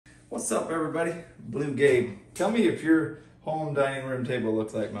What's up, everybody? BlueGabe. Tell me if your home dining room table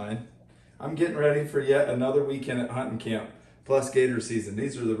looks like mine. I'm getting ready for yet another weekend at hunting camp, plus gator season.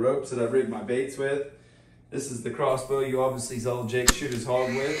 These are the ropes that I rigged my baits with. This is the crossbow you obviously saw Jake shoot his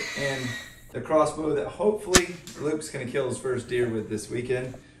hog with, and the crossbow that hopefully Luke's gonna kill his first deer with this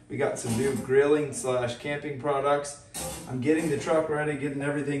weekend. We got some new grilling / camping products. I'm getting the truck ready, getting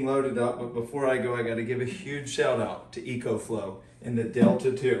everything loaded up, but before I go, I gotta give a huge shout out to EcoFlow and the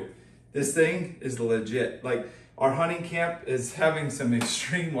Delta 2. This thing is legit. Like, our hunting camp is having some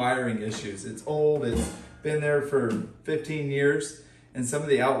extreme wiring issues. It's old, it's been there for 15 years, and some of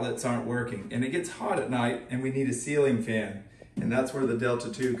the outlets aren't working. And it gets hot at night, and we need a ceiling fan. And that's where the Delta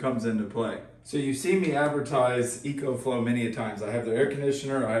 2 comes into play. So you've seen me advertise EcoFlow many a times. I have their air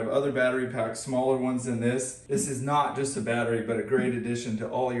conditioner, I have other battery packs, smaller ones than this. This is not just a battery, but a great addition to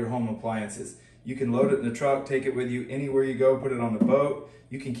all your home appliances. You can load it in the truck, take it with you anywhere you go, put it on the boat.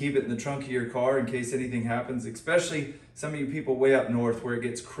 You can keep it in the trunk of your car in case anything happens, especially some of you people way up north where it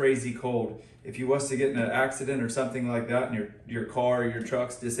gets crazy cold. If you was to get in an accident or something like that and your car or your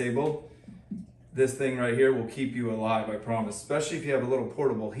truck's disabled, this thing right here will keep you alive, I promise, especially if you have a little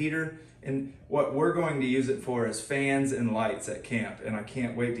portable heater. And what we're going to use it for is fans and lights at camp. And I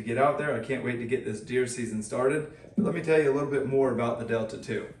can't wait to get out there. I can't wait to get this deer season started. But let me tell you a little bit more about the Delta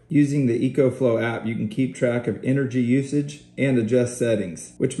 2. Using the EcoFlow app, you can keep track of energy usage and adjust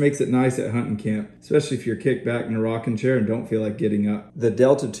settings, which makes it nice at hunting camp, especially if you're kicked back in a rocking chair and don't feel like getting up. The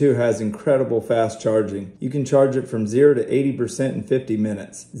Delta 2 has incredible fast charging. You can charge it from 0 to 80% in 50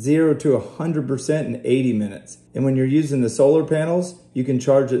 minutes, 0 to 100% in 80 minutes. And when you're using the solar panels, you can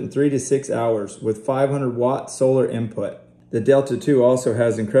charge it in 3 to 6 hours with 500 watt solar input. The Delta 2 also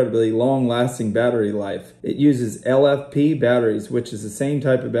has incredibly long-lasting battery life. It uses LFP batteries, which is the same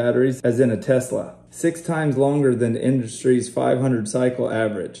type of batteries as in a Tesla, 6 times longer than the industry's 500 cycle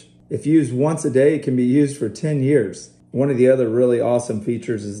average. If used once a day, it can be used for 10 years. One of the other really awesome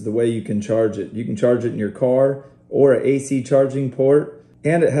features is the way you can charge it. You can charge it in your car or an AC charging port,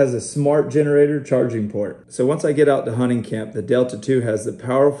 and it has a smart generator charging port. So once I get out to hunting camp, the Delta 2 has the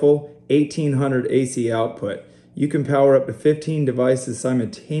powerful 1800 AC output. You can power up to 15 devices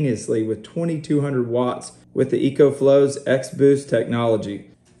simultaneously with 2200 watts with the EcoFlow's X-Boost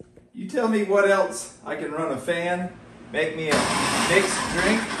technology. You tell me what else I can run a fan, make me a mixed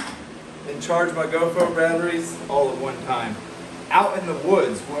drink, and charge my GoPro batteries all at one time. Out in the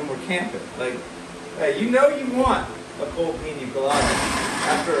woods when we're camping. Like, hey, you know you want a cold pina colada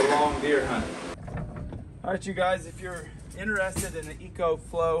after a long deer hunt. All right, you guys, if you're interested in the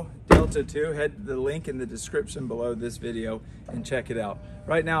EcoFlow Delta 2, head to the link in the description below this video and check it out.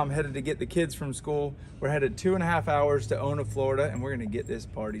 Right now I'm headed to get the kids from school. We're headed 2.5 hours to Ona, Florida, and we're gonna get this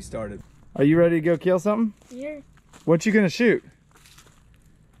party started. Are you ready to go kill something? Yeah. What you gonna shoot?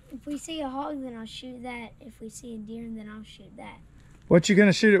 If we see a hog, then I'll shoot that. If we see a deer, then I'll shoot that. What you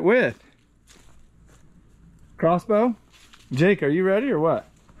gonna shoot it with? Crossbow? Jake, are you ready or what?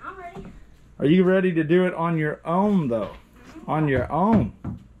 I'm ready. Are you ready to do it on your own though? On your own.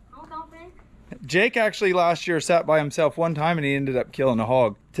 I'm confident. Jake actually last year sat by himself one time and he ended up killing a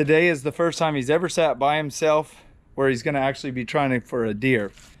hog. Today is the first time he's ever sat by himself where he's gonna actually be trying for a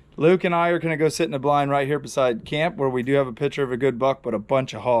deer. Luke and I are gonna go sit in the blind right here beside camp where we do have a picture of a good buck but a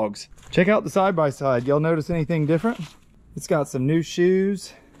bunch of hogs. Check out the side-by-side. Y'all notice anything different? It's got some new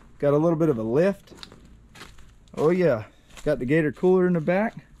shoes, got a little bit of a lift. Oh yeah, got the gator cooler in the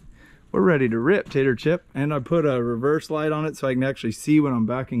back. We're ready to rip, Tater Chip. And I put a reverse light on it so I can actually see when I'm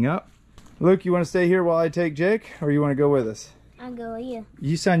backing up. Luke, you want to stay here while I take Jake, or you want to go with us? I'll go with you.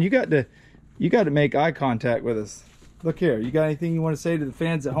 You son, you got to make eye contact with us. Look here, you got anything you want to say to the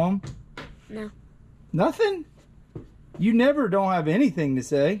fans at home? No. Nothing? You never don't have anything to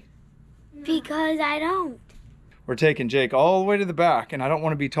say. Because I don't. We're taking Jake all the way to the back, and I don't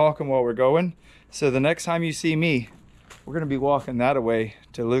want to be talking while we're going. So the next time you see me, we're gonna be walking that away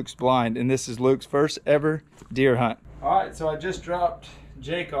to Luke's blind, and this is Luke's first ever deer hunt. All right, so I just dropped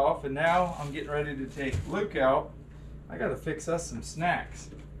Jake off, and now I'm getting ready to take Luke out. I gotta fix us some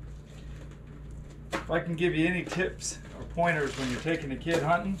snacks. If I can give you any tips or pointers when you're taking a kid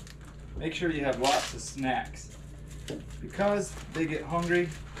hunting, make sure you have lots of snacks. Because they get hungry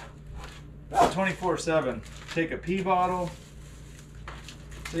about 24/7. Take a pee bottle,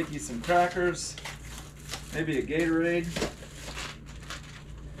 take you some crackers, maybe a Gatorade,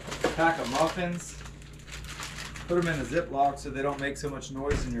 pack of muffins, put them in a Ziploc so they don't make so much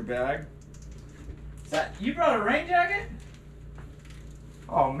noise in your bag. You brought a rain jacket?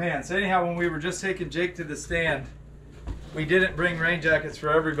 Oh man, so anyhow, when we were just taking Jake to the stand, we didn't bring rain jackets for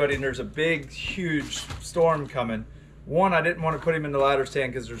everybody, and there's a big, huge storm coming. One, I didn't want to put him in the ladder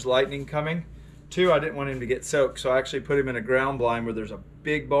stand because there's lightning coming. Two, I didn't want him to get soaked, so I actually put him in a ground blind where there's a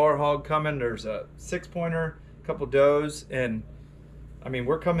big bar hog coming. There's a 6-pointer, a couple does, and I mean,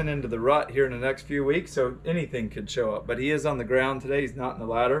 we're coming into the rut here in the next few weeks, so anything could show up. But he is on the ground today. He's not in the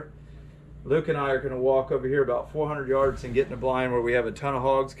ladder. Luke and I are going to walk over here about 400 yards and get in a blind where we have a ton of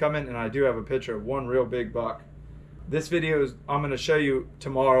hogs coming, and I do have a picture of one real big buck. This video is, I'm going to show you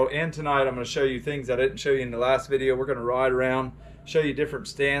tomorrow and tonight. I'm going to show you things I didn't show you in the last video. We're going to ride around, show you different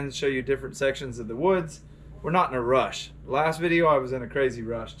stands, show you different sections of the woods. We're not in a rush. Last video I was in a crazy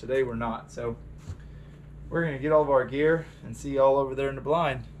rush. Today we're not. So we're going to get all of our gear and see you all over there in the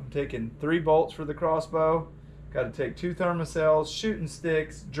blind. I'm taking 3 bolts for the crossbow. Got to take 2 thermocells, shooting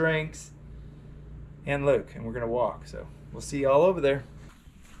sticks, drinks, and Luke, and we're going to walk. So we'll see you all over there.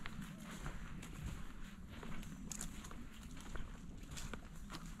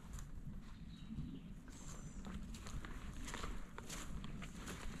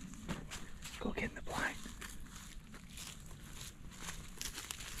 Go get in the blind.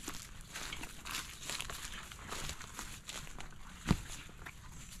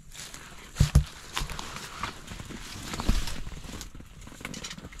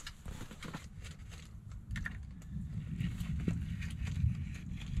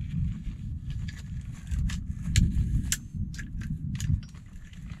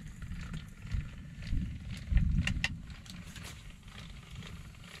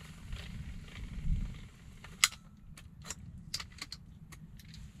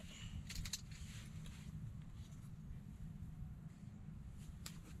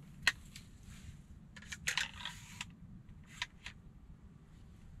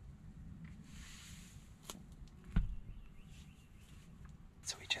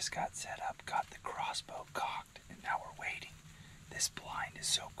 So we just got set up, got the crossbow cocked, and now we're waiting. This blind is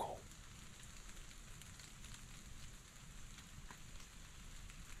so cool.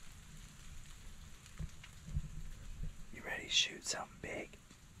 You ready to shoot something big?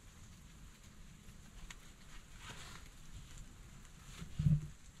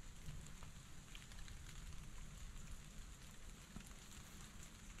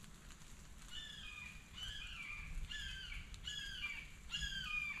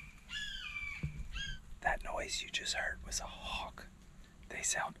 That noise you just heard was a hawk. They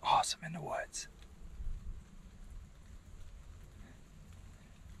sound awesome in the woods.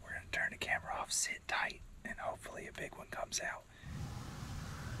 We're going to turn the camera off, sit tight, and hopefully a big one comes out.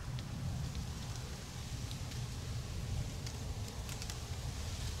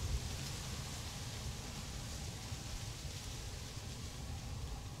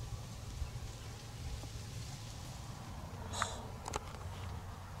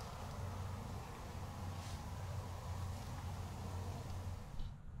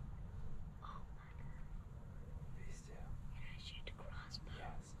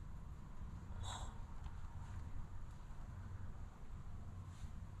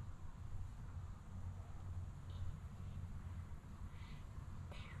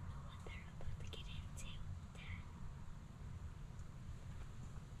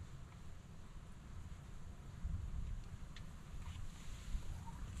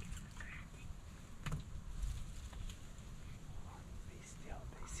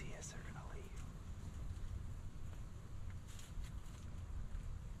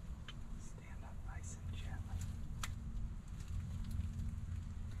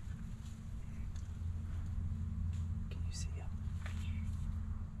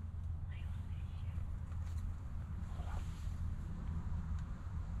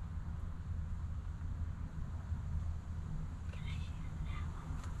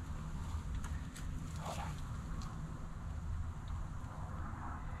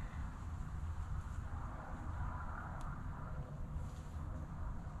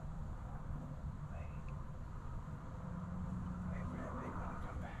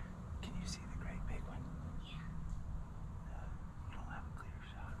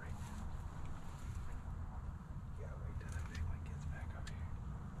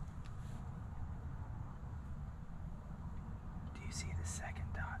 See the second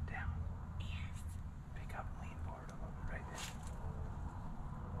dot down? Yes. Pick up and lean forward a little bit right there.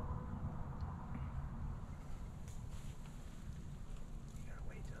 You gotta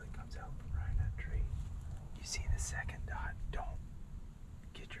wait till it comes out from behind that tree. You see the second dot? Don't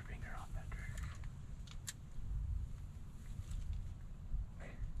get your finger on that trigger.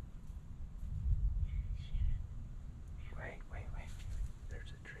 Wait. There's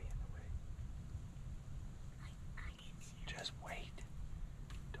a tree in the way. Just wait.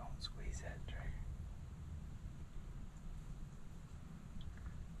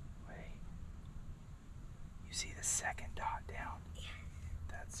 see the second dot down? Yeah.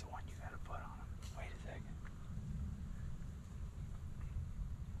 That's the one you gotta put on him. Wait a second.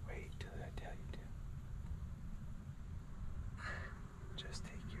 Wait till I tell you to. Just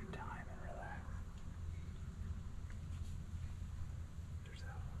take your time and relax. There's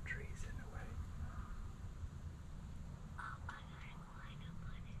that little trees in the way. Oh, I gotta line up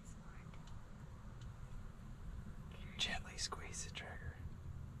on his sword. Gently squeeze the trigger.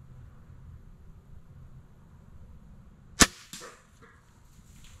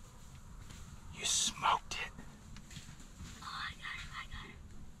 You smoked it. Oh, I got it.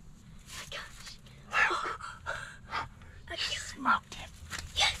 I You smoked him.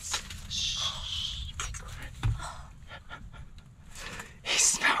 Yes. Shh. He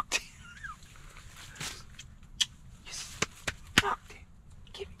smoked him. You smoked him.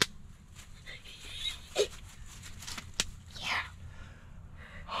 Give me. Yeah.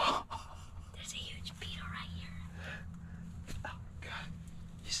 There's a huge beetle right here. Oh, God.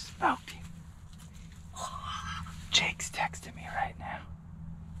 You smoked him. Jake's texting me right now.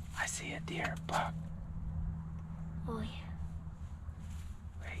 I see a deer, buck. Oh, yeah.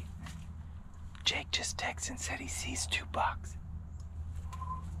 Wait. Jake just texted and said he sees 2 bucks.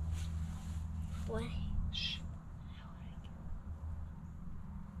 What? Shh.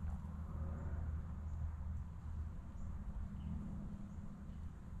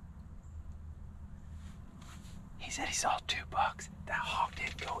 He said he saw 2 bucks. That hog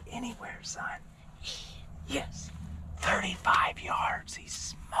didn't go anywhere, son. Yes. 35 yards. He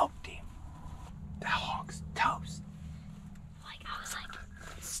smoked him. That hog's toast. Like, I was like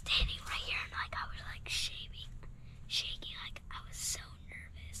standing right here and like I was like shaking, like I was so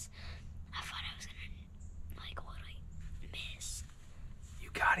nervous. I thought I was gonna like what I miss. You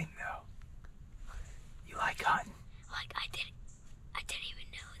got him though. You like hunting? Like I didn't even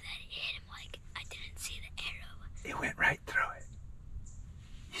know that it hit him. Like I didn't see the arrow. It went right through it.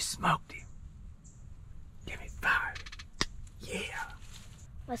 You smoked him. Give me 5. Yeah.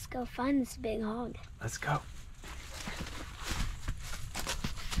 Let's go find this big hog. Let's go.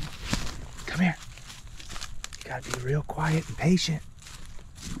 Come here. You gotta be real quiet and patient.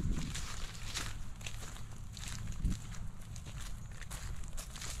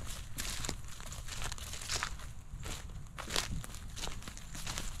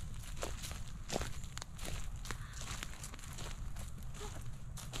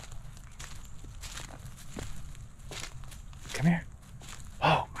 Come here.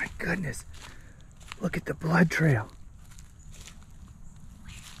 Oh my goodness. Look at the blood trail.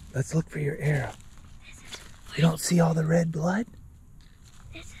 Let's look for your arrow. You don't see all the red blood?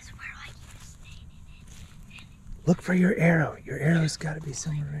 This is where like you were standing in. Look for your arrow. Your arrow's got to be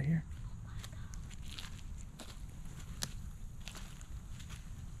somewhere right here.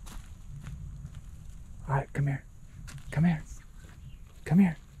 All right, come here. Come here. Come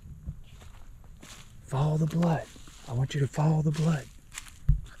here. Follow the blood. I want you to follow the blood.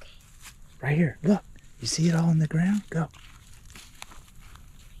 Okay. Right here. Look. You see it all on the ground? Go.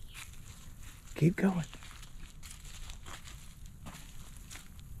 Keep going.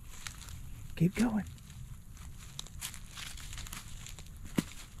 Keep going.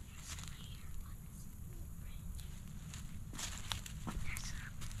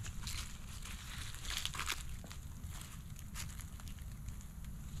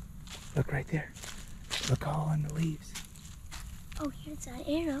 Look right there. Look all on the leaves. Oh, here's that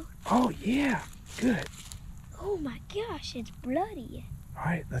arrow. Oh, yeah. Good. Oh my gosh, it's bloody. All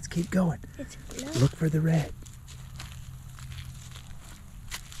right, let's keep going. It's bloody. Look for the red.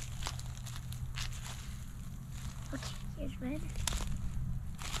 Okay, here's red.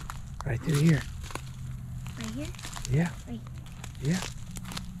 Right through here. Right here? Yeah. Right. Yeah.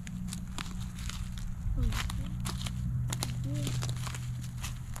 Oh, right here.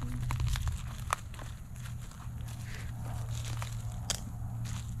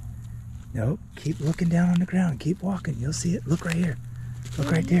 Nope. Keep looking down on the ground. Keep walking. You'll see it. Look right here.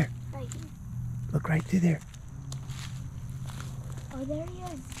 Look right there. Right here. Look right through there. Oh, there he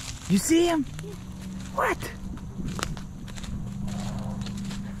is. You see him? Yeah. What?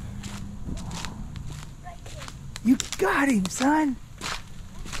 Right there. You got him, son.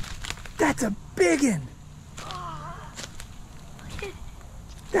 That's a biggin.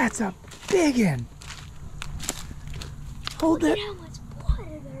 That's a biggin. Hold Look that. at how much blood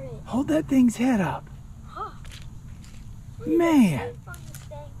there is. Hold that thing's head up. Huh. Man, From the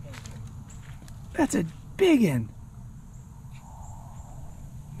stank finger. that's a biggin.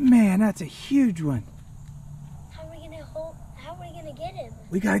 Man, that's a huge one. How are we gonna get him?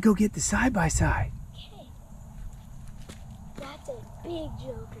 We gotta go get the side by side. Okay. That's a big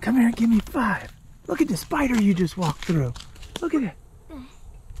joker. Come here, give me 5. Look at the spider you just walked through. Look at it.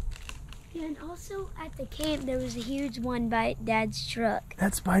 Yeah, and also at the camp, there was a huge one by Dad's truck.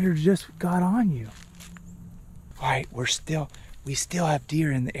 That spider just got on you. All right, we still have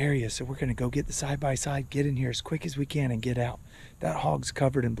deer in the area, so we're gonna go get the side-by-side, get in here as quick as we can and get out. That hog's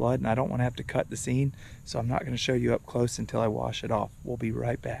covered in blood and I don't wanna have to cut the scene, so I'm not gonna show you up close until I wash it off. We'll be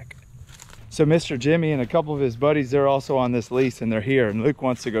right back. So Mr. Jimmy and a couple of his buddies, they're also on this lease and they're here, and Luke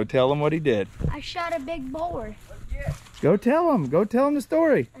wants to go tell them what he did. I shot a big boar. Go tell him the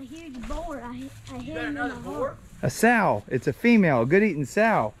story. A huge boar. I hit him in the heart. A sow, it's a female, a good eating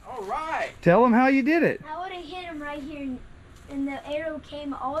sow. All right. Tell him how you did it. I would have hit him right here, and the arrow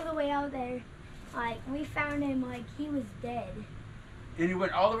came all the way out there. Like, we found him like he was dead. And you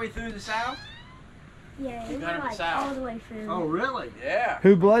went all the way through the sow? Yeah, You it got went him like south. all the way through. Oh, really? Yeah.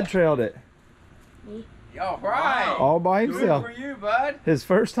 Who blood trailed it? Me. All right. All by himself. Good for you, bud. His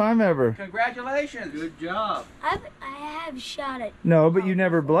first time ever. Congratulations. Good job. I have shot it. No, but you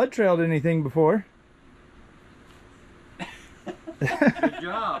never blood trailed anything before. Good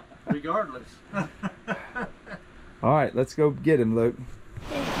job, regardless. All right, let's go get him, Luke.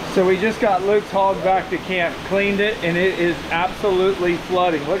 So we just got Luke's hog back to camp, cleaned it, and it is absolutely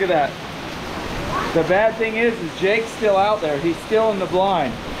flooding. Look at that. The bad thing is Jake's still out there. He's still in the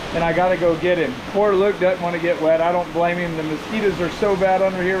blind, and I gotta go get him. Poor Luke doesn't want to get wet. I don't blame him. The mosquitoes are so bad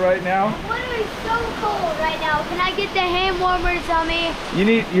under here right now. It's literally so cold right now. Can I get the hand warmers on me?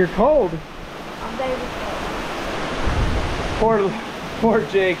 You're cold. I'm very cold. Poor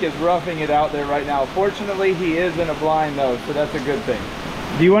Jake is roughing it out there right now. Fortunately, he is in a blind though, so that's a good thing.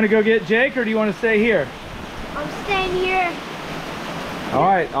 Do you want to go get Jake or do you want to stay here? I'm staying here. All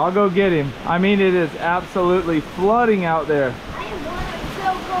right, I'll go get him. I mean, it is absolutely flooding out there. I am literally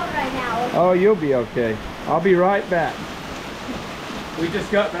so cold right now. Oh, you'll be okay. I'll be right back. We just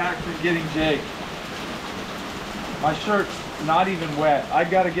got back from getting Jake. My shirt's not even wet. I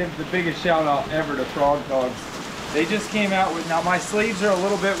got to give the biggest shout out ever to Frog Dogs. They just came out with, now my sleeves are a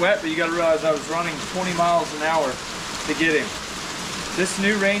little bit wet, but you got to realize I was running 20 miles an hour to get him. This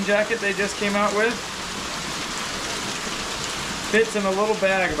new rain jacket they just came out with fits in a little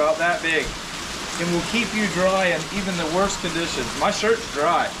bag about that big and will keep you dry in even the worst conditions. My shirt's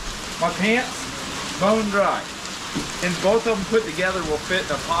dry. My pants, bone dry. And both of them put together will fit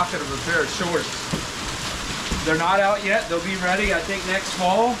in a pocket of a pair of shorts. They're not out yet. They'll be ready, I think, next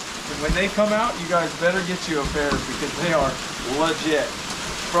fall. And when they come out, you guys better get you a pair because they are legit.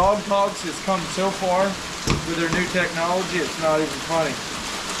 Frog Dogs has come so far with their new technology, it's not even funny.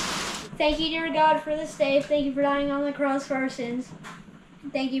 Thank you, dear God, for this day. Thank you for dying on the cross for our sins.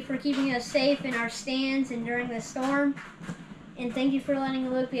 Thank you for keeping us safe in our stands and during the storm. And thank you for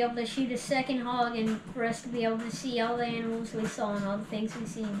letting Luke be able to shoot a second hog and for us to be able to see all the animals we saw and all the things we've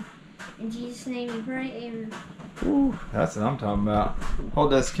seen. In Jesus' name we pray, amen. Ooh, that's what I'm talking about.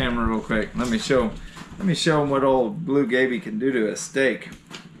 Hold this camera real quick. Let me show them what old BlueGabe can do to a steak.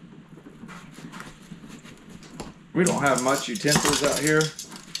 We don't have much utensils out here.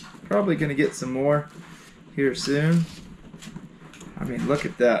 Probably gonna get some more here soon. I mean, look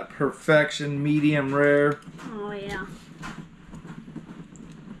at that. Perfection, medium rare. Oh, yeah.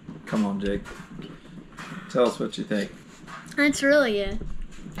 Come on, Jake. Tell us what you think. That's really good.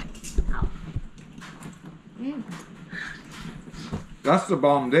 Oh. That's the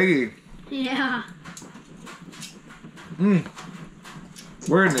bomb diggy. Yeah.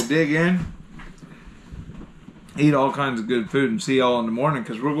 We're gonna dig in, eat all kinds of good food, and see y'all in the morning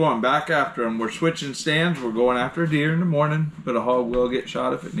because we're going back after them. We're switching stands. We're going after a deer in the morning, but a hog will get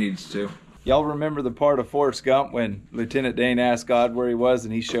shot if it needs to. Y'all remember the part of Forrest Gump when Lieutenant Dane asked God where he was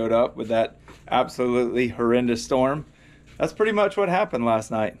and he showed up with that absolutely horrendous storm? That's pretty much what happened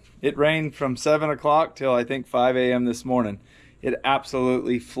last night. It rained from 7 o'clock till I think 5 a.m. this morning. It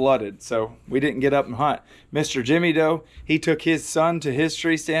absolutely flooded, so we didn't get up and hunt. Mr. Jimmy Doe, he took his son to his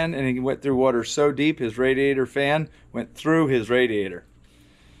tree stand and he went through water so deep his radiator fan went through his radiator.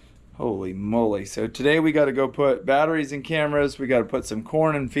 Holy moly. So today we got to go put batteries in cameras. We got to put some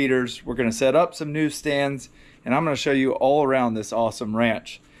corn in feeders. We're going to set up some new stands, and I'm going to show you all around this awesome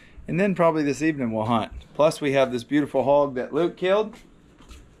ranch. And then probably this evening we'll hunt. Plus we have this beautiful hog that Luke killed.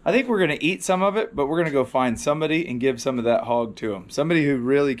 I think we're going to eat some of it, but we're going to go find somebody and give some of that hog to him. Somebody who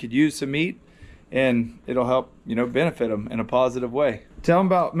really could use some meat, and it'll help, you know, benefit them in a positive way. Tell them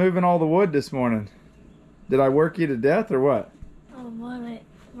about moving all the wood this morning. Did I work you to death or what? Oh, what? It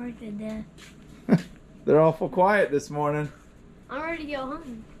worked to death. They're awful quiet this morning. I'm ready to go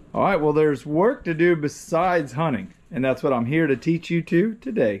hunting. All right, well, there's work to do besides hunting, and that's what I'm here to teach you to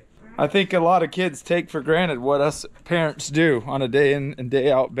today. All I think a lot of kids take for granted what us parents do on a day in and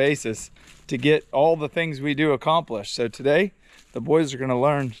day out basis to get all the things we do accomplished. So today, the boys are gonna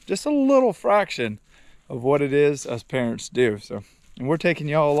learn just a little fraction of what it is us parents do. So, and we're taking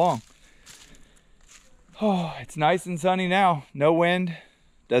y'all along. Oh, it's nice and sunny now. No wind.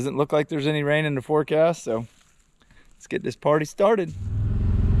 Doesn't look like there's any rain in the forecast. So let's get this party started.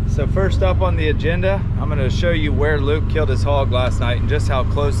 So first up on the agenda, I'm gonna show you where Luke killed his hog last night and just how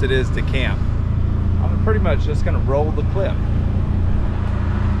close it is to camp. I'm pretty much just gonna roll the clip.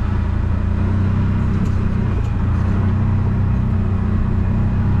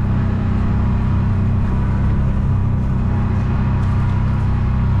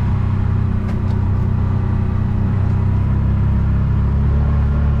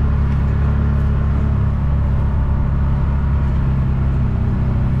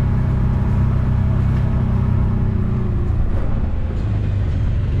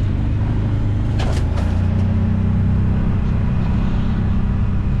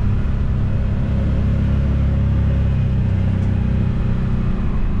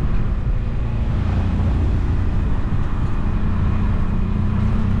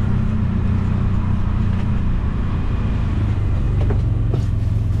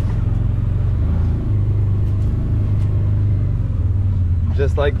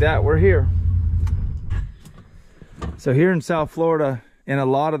 Just like that, we're here. So here in South Florida, in a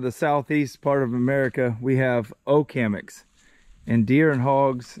lot of the southeast part of America, we have oak hammocks. And deer and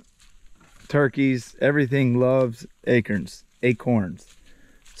hogs, turkeys, everything loves acorns.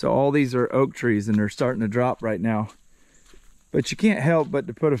 So all these are oak trees and they're starting to drop right now. But you can't help but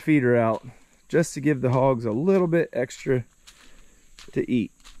to put a feeder out just to give the hogs a little bit extra to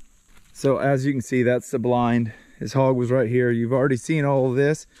eat. So as you can see, that's the blind. His hog was right here. You've already seen all of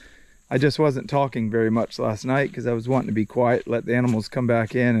this. I just wasn't talking very much last night because I was wanting to be quiet, let the animals come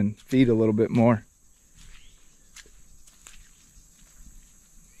back in and feed a little bit more.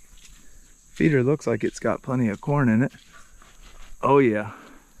 Feeder looks like it's got plenty of corn in it. Oh yeah.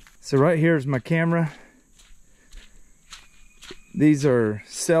 So right here is my camera. These are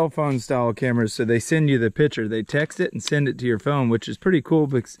cell phone style cameras, so they send you the picture. They text it and send it to your phone, which is pretty cool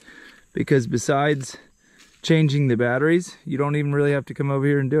because besides changing the batteries, you don't even really have to come over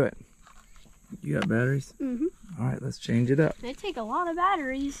here and do it. You got batteries? Mm-hmm. All right, let's change it up. They take a lot of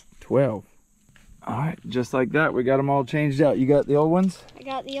batteries. 12. All right, just like that, we got them all changed out. You got the old ones? I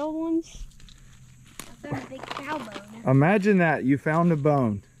got the old ones. I found a big cow bone. Imagine that, you found a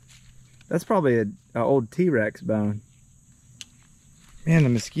bone. That's probably an old T-Rex bone. Man, the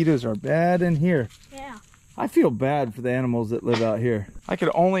mosquitoes are bad in here. Yeah. I feel bad for the animals that live out here. I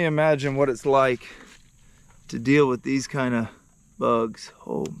could only imagine what it's like to deal with these kind of bugs.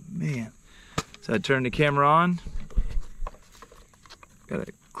 Oh man. So I turn the camera on. Gotta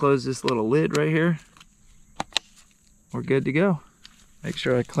close this little lid right here. We're good to go. Make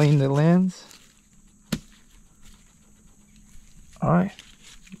sure I clean the lens. All right,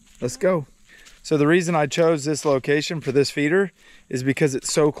 let's go. So the reason I chose this location for this feeder is because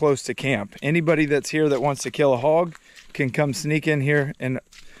it's so close to camp. Anybody that's here that wants to kill a hog can come sneak in here and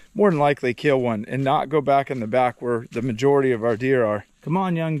more than likely kill one and not go back in the back where the majority of our deer are. Come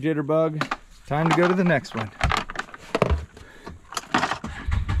on, young jitterbug. Time to go to the next one.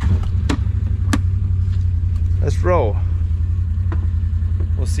 Let's roll.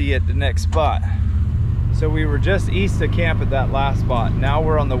 We'll see you at the next spot. So we were just east of camp at that last spot. Now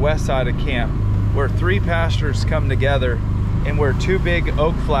we're on the west side of camp where 3 pastures come together and where 2 big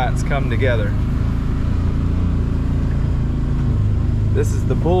oak flats come together. This is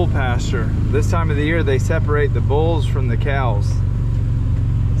the bull pasture. This time of the year, they separate the bulls from the cows.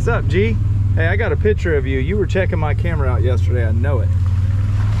 What's up, G? Hey, I got a picture of you. You were checking my camera out yesterday, I know it.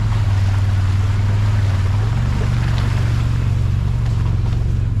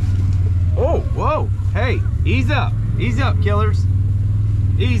 Oh, whoa, hey, ease up, killers.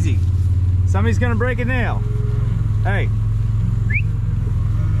 Easy. Somebody's gonna break a nail. Hey,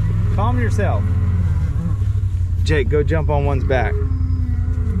 calm yourself. Jake, go jump on one's back.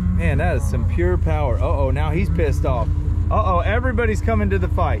 Man, that is some pure power. Uh-oh, now he's pissed off. Uh-oh, everybody's coming to the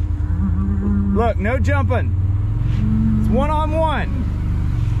fight. Look, no jumping. It's one-on-one.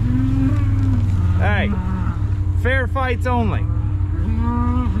 Hey, fair fights only.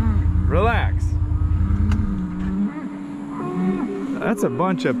 Relax. That's a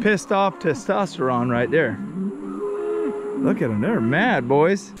bunch of pissed off testosterone right there. Look at them, they're mad,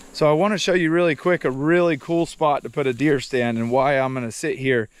 boys. So I want to show you really quick a really cool spot to put a deer stand and why I'm going to sit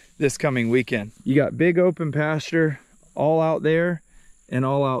here this coming weekend. You got big open pasture all out there and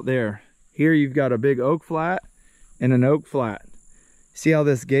all out there. Here you've got a big oak flat and an oak flat. See how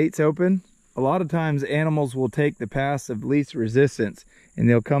this gate's open? A lot of times animals will take the path of least resistance and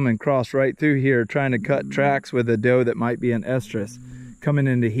they'll come and cross right through here trying to cut tracks with a doe that might be an estrus coming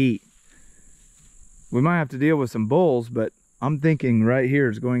into heat. We might have to deal with some bulls, but I'm thinking right here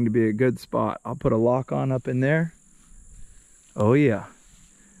is going to be a good spot. I'll put a lock on up in there. Oh yeah.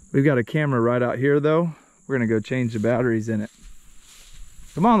 We've got a camera right out here though. We're gonna go change the batteries in it.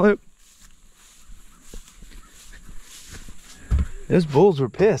 Come on, Luke. Those bulls were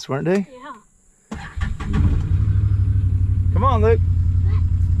pissed, weren't they? Yeah. Come on, Luke.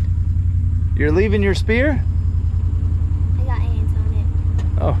 You're leaving your spear? I got ants on it.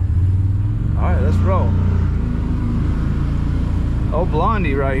 Oh. All right, let's roll. Oh,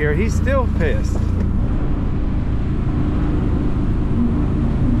 Blondie right here, he's still pissed.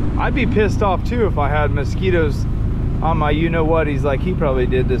 I'd be pissed off too if I had mosquitoes on my you-know-what-he's like he probably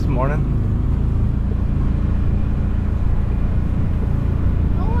did this morning.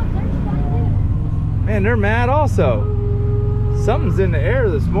 Man, they're mad also. Something's in the air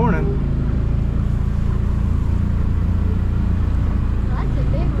this morning. That's a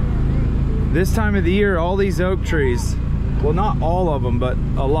big one right This time of the year, all these oak trees, well, not all of them, but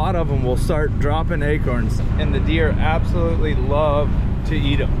a lot of them will start dropping acorns, and the deer absolutely love to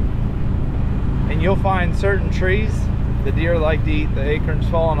eat them. And you'll find certain trees, the deer like to eat the acorns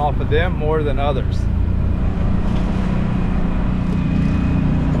falling off of them more than others.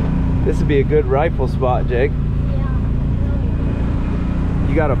 This would be a good rifle spot, Jake. Yeah.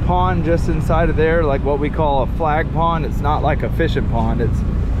 You got a pond just inside of there, like what we call a flag pond. It's not like a fishing pond. It's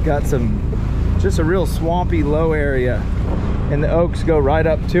got just a real swampy low area, and the oaks go right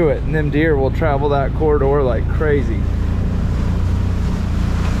up to it, and them deer will travel that corridor like crazy.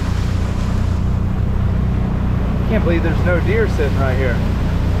 Can't believe there's no deer sitting right here.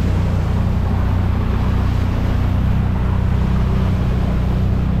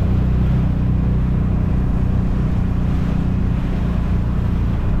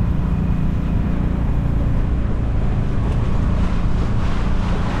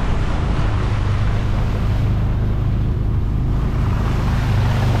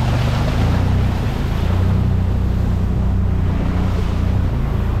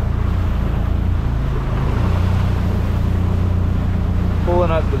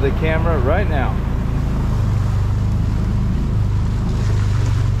 Pulling up to the camera right now.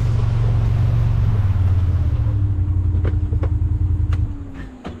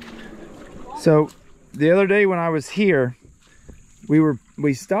 So the other day when I was here,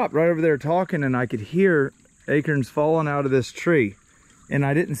 we stopped right over there talking, and I could hear acorns falling out of this tree, and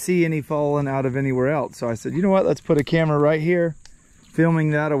I didn't see any falling out of anywhere else. So I said, you know what, let's put a camera right here,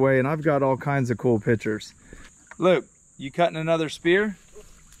 filming that away, and I've got all kinds of cool pictures. Luke, you cutting another spear?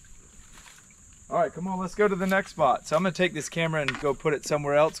 All right, come on, let's go to the next spot. So I'm gonna take this camera and go put it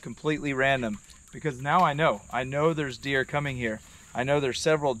somewhere else completely random, because now I know there's deer coming here. I know there's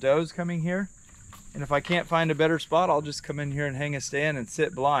several does coming here, and if I can't find a better spot, I'll just come in here and hang a stand and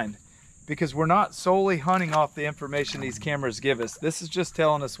sit blind, because we're not solely hunting off the information these cameras give us. This is just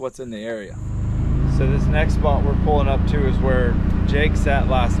telling us what's in the area. So this next spot we're pulling up to is where Jake sat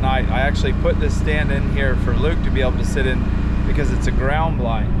last night. I actually put this stand in here for Luke to be able to sit in because it's a ground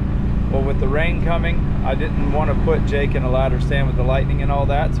blind. Well, with the rain coming, I didn't want to put Jake in a ladder stand with the lightning and all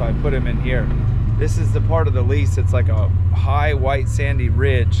that, so I put him in here. This is the part of the lease. It's like a high white sandy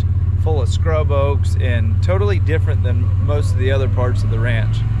ridge full of scrub oaks and totally different than most of the other parts of the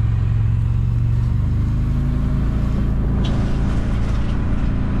ranch.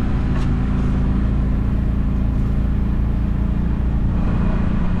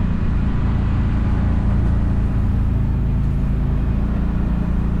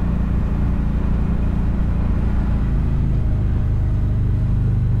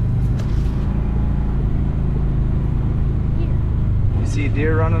 See a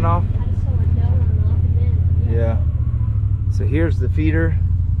deer running off? I just saw a doe run off and then. Yeah. So here's the feeder,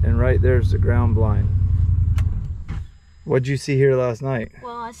 and right there's the ground blind. What'd you see here last night?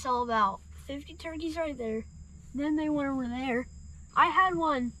 Well, I saw about 50 turkeys right there. Then they went over there. I had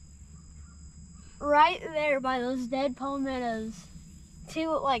one right there by those dead palmettos.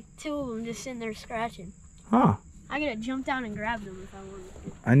 Two of them just sitting there scratching. Huh. I could have jumped down and grabbed them if I wanted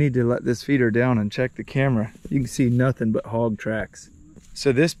to. I need to let this feeder down and check the camera. You can see nothing but hog tracks.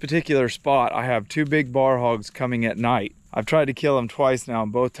 So this particular spot, I have two big bar hogs coming at night. I've tried to kill them twice now,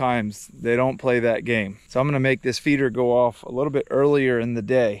 and both times they don't play that game. So I'm gonna make this feeder go off a little bit earlier in the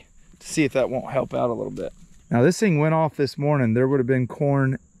day to see if that won't help out a little bit. Now this thing went off this morning. There would have been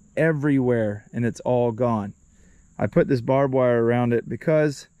corn everywhere, and it's all gone. I put this barbed wire around it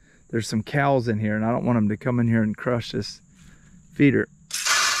because there's some cows in here, and I don't want them to come in here and crush feeder.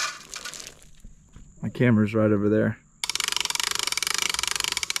 My camera's right over there.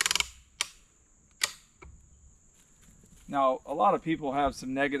 Now, a lot of people have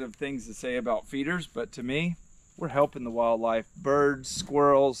some negative things to say about feeders, but to me, we're helping the wildlife. Birds,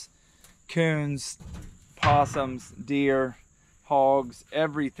 squirrels, coons, possums, deer, hogs,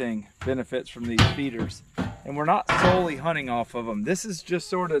 everything benefits from these feeders. And we're not solely hunting off of them. This is just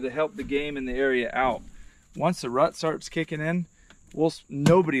sort of to help the game in the area out. Once the rut starts kicking in,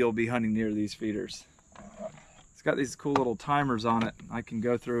 nobody will be hunting near these feeders. It's got these cool little timers on it. I can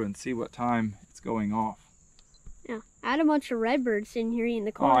go through and see what time it's going off. Yeah, I had a bunch of redbirds in here eating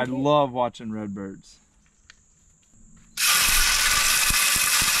the corn. Oh, I love watching redbirds.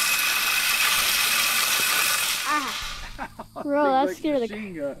 Bro, that scared the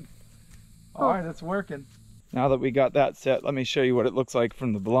gun. All right, it's working. Now that we got that set, let me show you what it looks like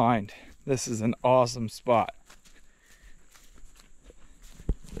from the blind. This is an awesome spot.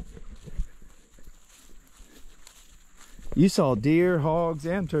 You saw deer, hogs,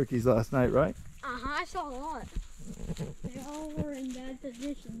 and turkeys last night, right? I saw a lot. They all were in bad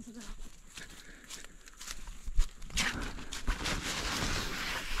positions though.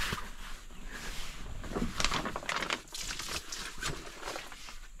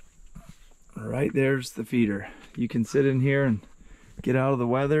 Right there's the feeder. You can sit in here and get out of the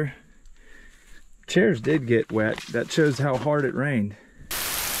weather. Chairs did get wet. That shows how hard it rained.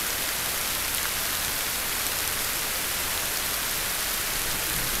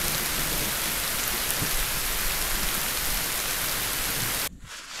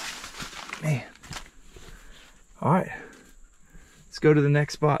 Man. All right, let's go to the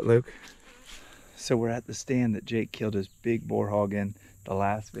next spot, Luke. So we're at the stand that Jake killed his big boar hog in the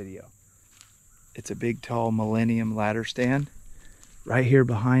last video. It's a big, tall Millennium ladder stand. Right here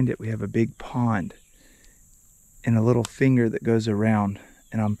behind it, we have a big pond and a little finger that goes around.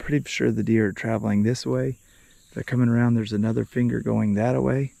 And I'm pretty sure the deer are traveling this way. If they're coming around, there's another finger going that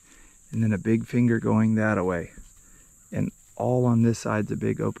way, and then a big finger going that way. And all on this side's a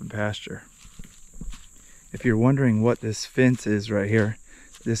big open pasture. If you're wondering what this fence is right here,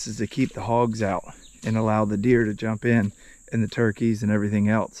 this is to keep the hogs out and allow the deer to jump in and the turkeys and everything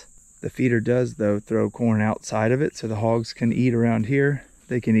else. The feeder does, though, throw corn outside of it so the hogs can eat around here.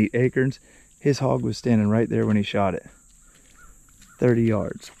 They can eat acorns. His hog was standing right there when he shot it. 30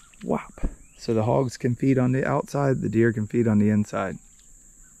 yards. Whop. So the hogs can feed on the outside, the deer can feed on the inside.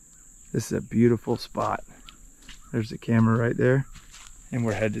 This is a beautiful spot. There's the camera right there. And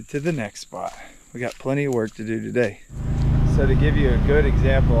we're headed to the next spot. We got plenty of work to do today. So to give you a good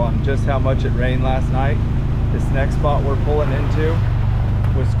example on just how much it rained last night, this next spot we're pulling into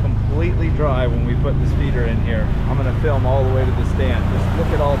was completely dry when we put this feeder in here. I'm gonna film all the way to the stand. Just look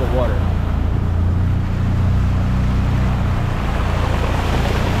at all the water.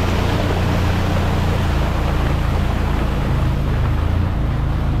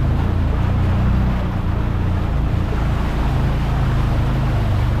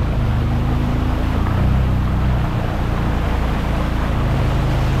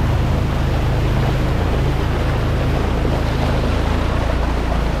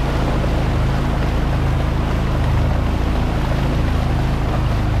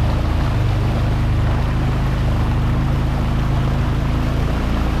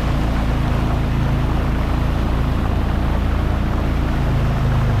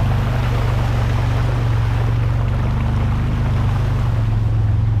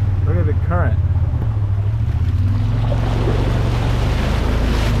 Current.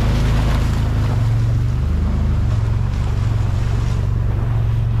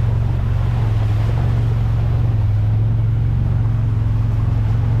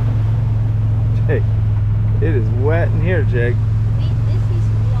 Jake, it is wet in here, Jake. This used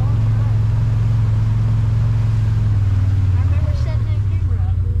to be all night. I remember setting that camera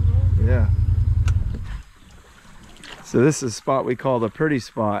up. It was old. Yeah. So this is a spot we call the pretty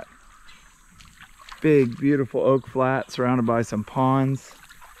spot. Big, beautiful oak flat surrounded by some ponds.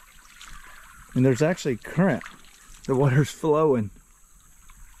 And there's actually current. The water's flowing.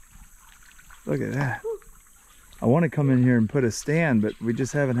 Look at that. I want to come in here and put a stand, but we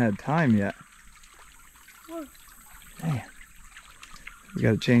just haven't had time yet. Man. We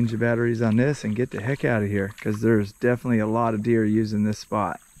got to change the batteries on this and get the heck out of here, because there's definitely a lot of deer using this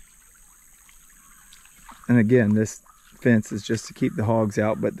spot. And again, this fence is just to keep the hogs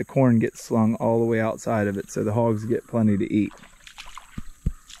out, but the corn gets slung all the way outside of it so the hogs get plenty to eat.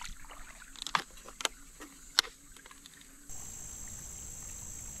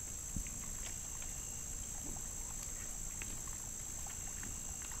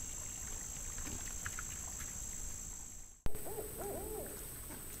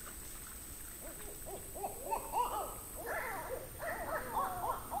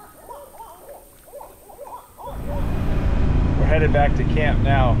 headed back to camp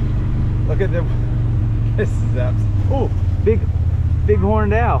now. Look at the, this is oh, big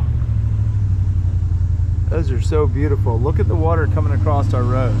horned owl. Those are so beautiful. Look at the water coming across our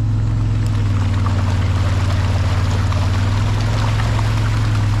road.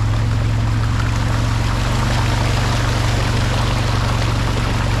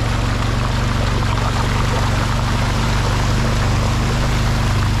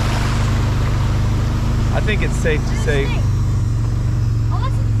 I think it's safe to say. Oh,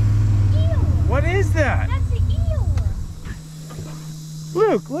 that's an eel. What is that? That's an eel.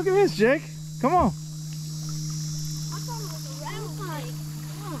 Luke, look at this, Jake. Come on. I thought it was a rattlesnake.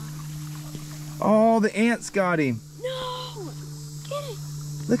 Oh, the ants got him. No! Get it!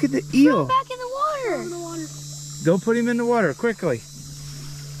 Look at the Throw eel. it back in the water! Go put him in the water quickly.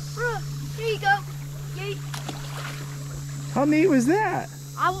 Here you go. Yay. How neat was that?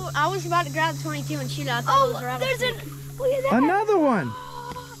 I was about to grab the 22 and shoot it. I thought it was a rattlesnake. Look at that! Another one.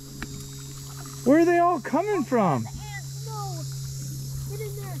 Where are they all coming from? Ants, no! Get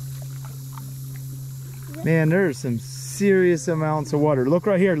in there. Man, there's some serious amounts of water. Look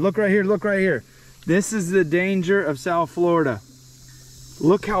right here, look right here, look right here. This is the danger of South Florida.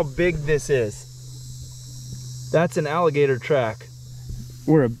 Look how big this is. That's an alligator track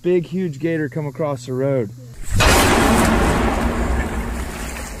where a big, huge gator come across the road.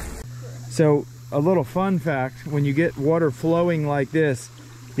 So, a little fun fact, when you get water flowing like this,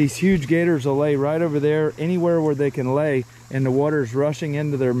 these huge gators will lay right over there, anywhere where they can lay, and the water's rushing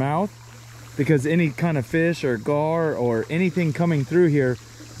into their mouth, because any kind of fish or gar or anything coming through here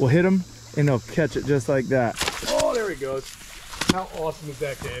will hit them and they'll catch it just like that. Oh, there he goes. How awesome is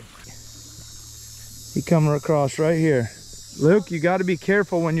that, Gabe? He coming across right here. Luke, you got to be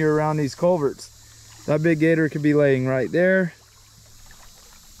careful when you're around these culverts. That big gator could be laying right there.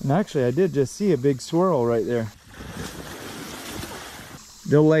 And actually, I did just see a big swirl right there.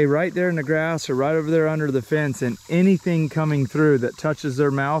 They'll lay right there in the grass or right over there under the fence, and anything coming through that touches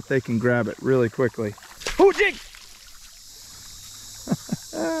their mouth, they can grab it really quickly. Oh, Jake!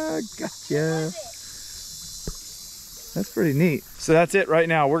 Gotcha. That's pretty neat. So that's it right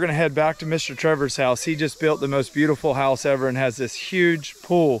now. We're gonna head back to Mr. Trevor's house. He just built the most beautiful house ever and has this huge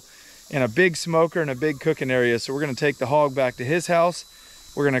pool and a big smoker and a big cooking area. So we're gonna take the hog back to his house.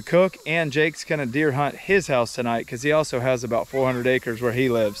 We're gonna cook, and Jake's gonna deer hunt his house tonight because he also has about 400 acres where he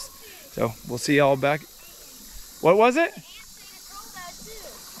lives. So we'll see y'all back. What was it?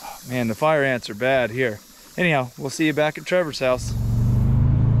 Oh, man, the fire ants are bad here. Anyhow, we'll see you back at Trevor's house.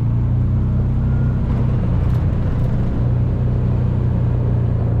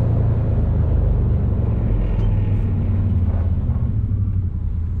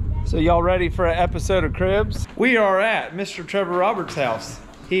 So y'all ready for an episode of Cribs? We are at Mr. Trevor Roberts' house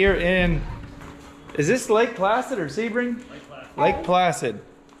here in, is this Lake Placid or Sebring? Lake Placid. Lake Placid.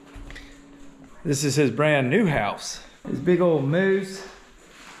 This is his brand new house. His big old moose.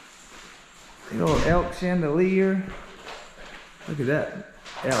 Big old elk chandelier. Look at that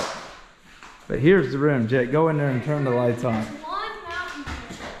elk. But here's the room, Jake. Go in there and turn the lights on.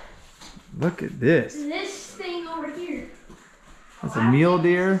 Look at this. This thing over here. That's a mule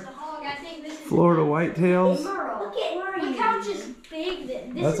deer. Florida whitetails. Look how just big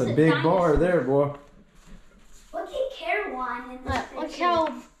this That's is. a big bar there, boy. Look at Caroline. Look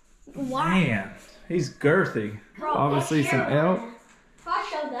how wide. Man, he's girthy. Bro, Obviously some elk. If I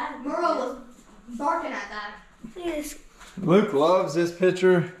showed that, Merle was barking at that. Look at this. Luke loves this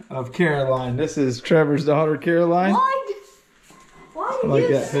picture of Caroline. This is Trevor's daughter, Caroline. Why did I like you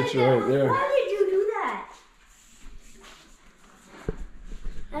that say picture that? right there. Why did you do that?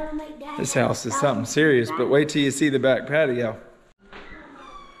 That'll make Dad This house is something serious, but wait till you see the back patio.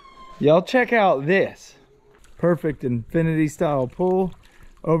 Y'all check out this. Perfect infinity style pool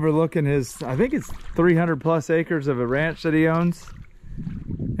overlooking his, I think it's 300 plus acres of a ranch that he owns.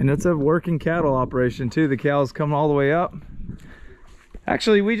 And it's a working cattle operation too. The cows come all the way up.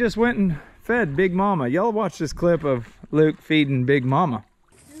 Actually, we just went and fed Big Mama. Y'all watch this clip of Luke feeding Big Mama.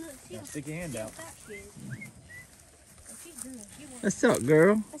 Stick your hand out. What's up,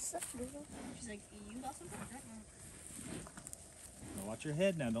 girl? What's up, girl? She's like, you got something? Now watch your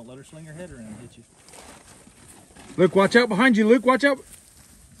head now. Don't let her sling her head around and hit you. Luke, watch out behind you. Luke, watch out.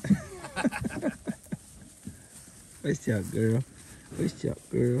 What's up, girl? What's up,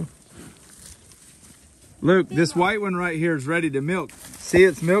 girl? Luke, this white one right here is ready to milk. See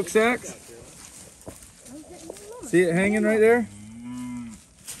its milk sacks? See it hanging right there?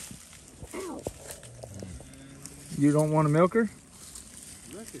 You don't want to milk her?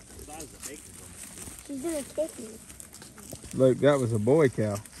 Look at the size of the acres on this. She's gonna kick me. Luke, that was a boy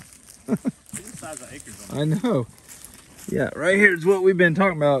cow. Look at the size of acres on I know. Yeah, right here is what we've been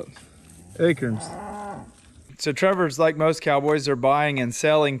talking about. Acorns. So Trevor's like most cowboys, are buying and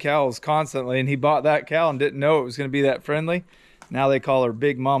selling cows constantly, and he bought that cow and didn't know it was going to be that friendly. Now they call her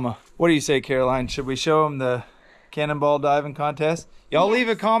Big Mama. What do you say, Caroline? Should we show them the cannonball diving contest? Y'all leave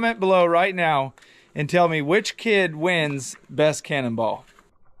a comment below right now and tell me which kid wins best cannonball.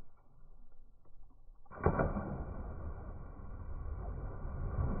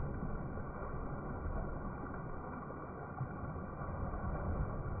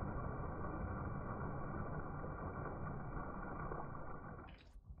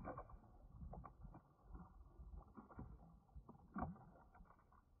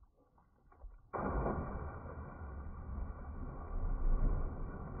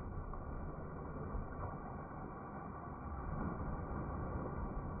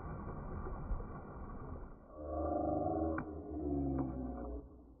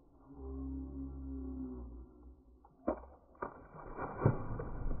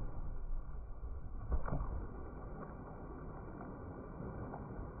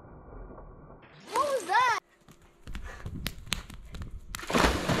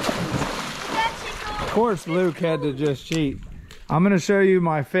 Of course Luke had to just cheat. I'm gonna show you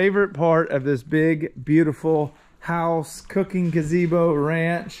my favorite part of this big, beautiful house, cooking gazebo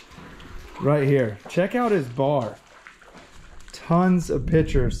ranch right here. Check out his bar. Tons of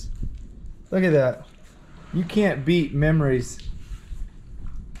pictures. Look at that. You can't beat memories.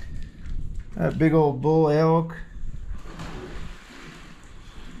 That big old bull elk.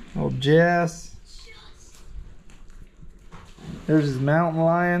 Old Jess. There's his mountain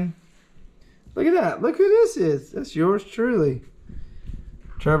lion. Look at that. Look who this is. That's yours truly.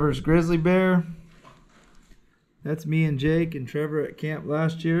 Trevor's grizzly bear. That's me and Jake and Trevor at camp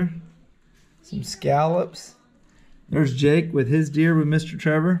last year. Some scallops. There's Jake with his deer with Mr.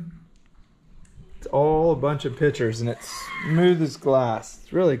 Trevor. It's all a bunch of pictures and it's smooth as glass.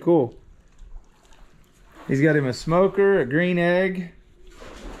 It's really cool. He's got him a smoker, a green egg.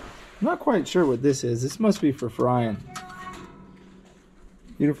 I'm not quite sure what this is. This must be for frying.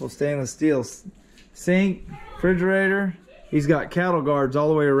 Beautiful stainless steel sink, refrigerator. He's got cattle guards all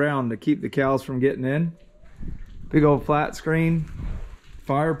the way around to keep the cows from getting in. Big old flat screen,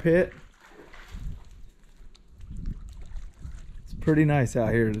 fire pit. It's pretty nice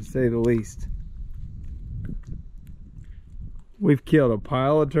out here to say the least. We've killed a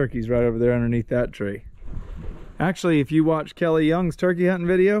pile of turkeys right over there underneath that tree. Actually, if you watch Kelly Young's turkey hunting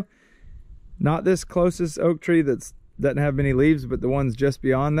video, not this closest oak tree that doesn't have many leaves, but the ones just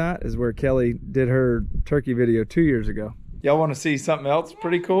beyond that is where Kelly did her turkey video 2 years ago. Y'all want to see something else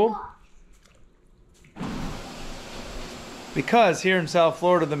pretty cool? Because here in South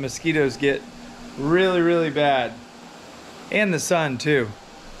Florida, the mosquitoes get really, really bad. And the sun too.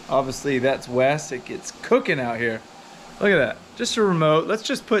 Obviously that's west, it gets cooking out here. Look at that, just a remote. Let's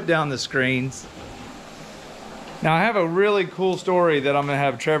just put down the screens. Now I have a really cool story that I'm gonna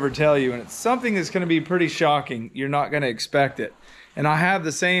have Trevor tell you, and it's something that's gonna be pretty shocking. You're not gonna expect it. And I have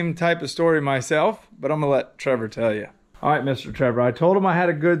the same type of story myself, but I'm gonna let Trevor tell you. All right, Mr. Trevor, I told him I had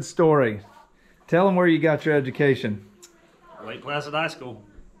a good story. Tell him where you got your education. Lake Placid High School.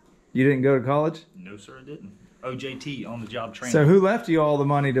 You didn't go to college? No, sir, I didn't. OJT, on the job training. So who left you all the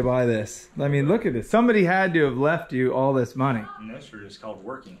money to buy this? I mean, look at this. Somebody had to have left you all this money. No, sir, it's called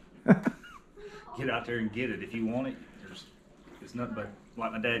working. Get out there and get it. If you want it, it's nothing but,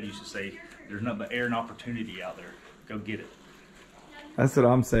 like my dad used to say, there's nothing but air and opportunity out there. Go get it. That's what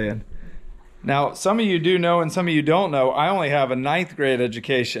I'm saying. Now, some of you do know and some of you don't know, I only have a 9th grade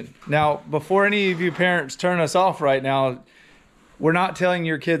education. Now, before any of you parents turn us off right now, we're not telling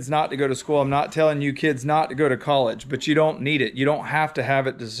your kids not to go to school. I'm not telling you kids not to go to college, but you don't need it. You don't have to have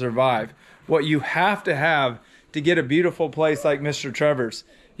it to survive. What you have to have to get a beautiful place like Mr. Trevor's,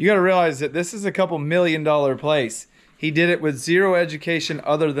 you got to realize that this is a couple $1 million place. He did it with 0 education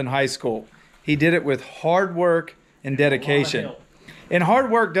other than high school. He did it with hard work and dedication. And hard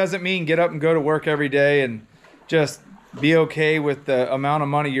work doesn't mean get up and go to work every day and just be okay with the amount of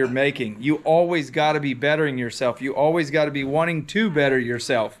money you're making. You always got to be bettering yourself. You always got to be wanting to better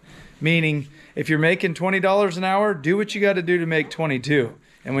yourself. Meaning, if you're making $20 an hour, do what you got to do to make 22.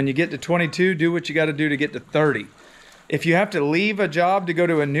 And when you get to 22, do what you got to do to get to 30. If you have to leave a job to go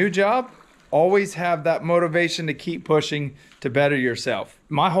to a new job, always have that motivation to keep pushing to better yourself.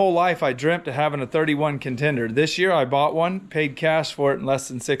 My whole life, I dreamt of having a 31 contender. This year, I bought one, paid cash for it in less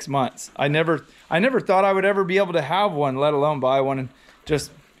than 6 months. I never thought I would ever be able to have one, let alone buy one. And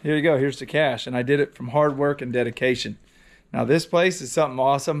just, here you go, here's the cash. And I did it from hard work and dedication. Now, this place is something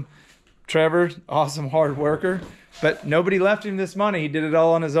awesome. Trevor, awesome hard worker. But nobody left him this money. He did it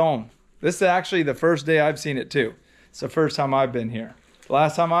all on his own. This is actually the first day I've seen it too. It's the first time I've been here. The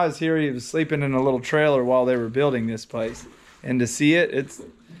last time I was here, he was sleeping in a little trailer while they were building this place. And to see it,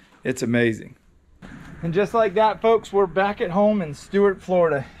 it's amazing. And just like that, folks, we're back at home in Stuart,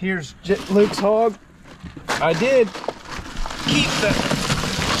 Florida. Here's Luke's hog. I did keep the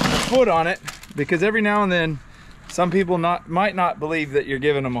foot on it because every now and then some people might not believe that you're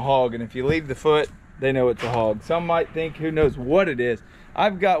giving them a hog, and if you leave the foot, they know it's a hog. Some might think, who knows what it is.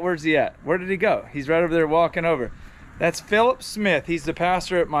 Where's he at? Where did he go? He's right over there walking over. That's Philip Smith. He's the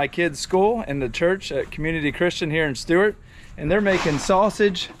pastor at my kids' school and the church at Community Christian here in Stuart, and they're making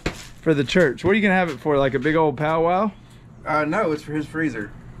sausage for the church. What are you gonna have it for? Like a big old powwow? No, it's for his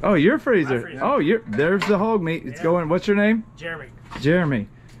freezer. Oh, your freezer. Oh, there's the hog meat. It's going. What's your name? Jeremy. Jeremy.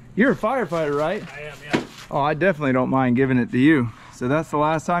 You're a firefighter, right? I am, yeah. Oh, I definitely don't mind giving it to you. So that's the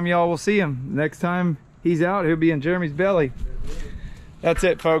last time y'all will see him. Next time he's out, he'll be in Jeremy's belly. That's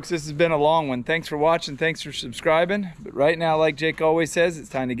it, folks. This has been a long one. Thanks for watching. Thanks for subscribing. But right now, like Jake always says, it's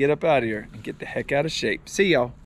time to get up out of here and get the heck out of shape. See y'all.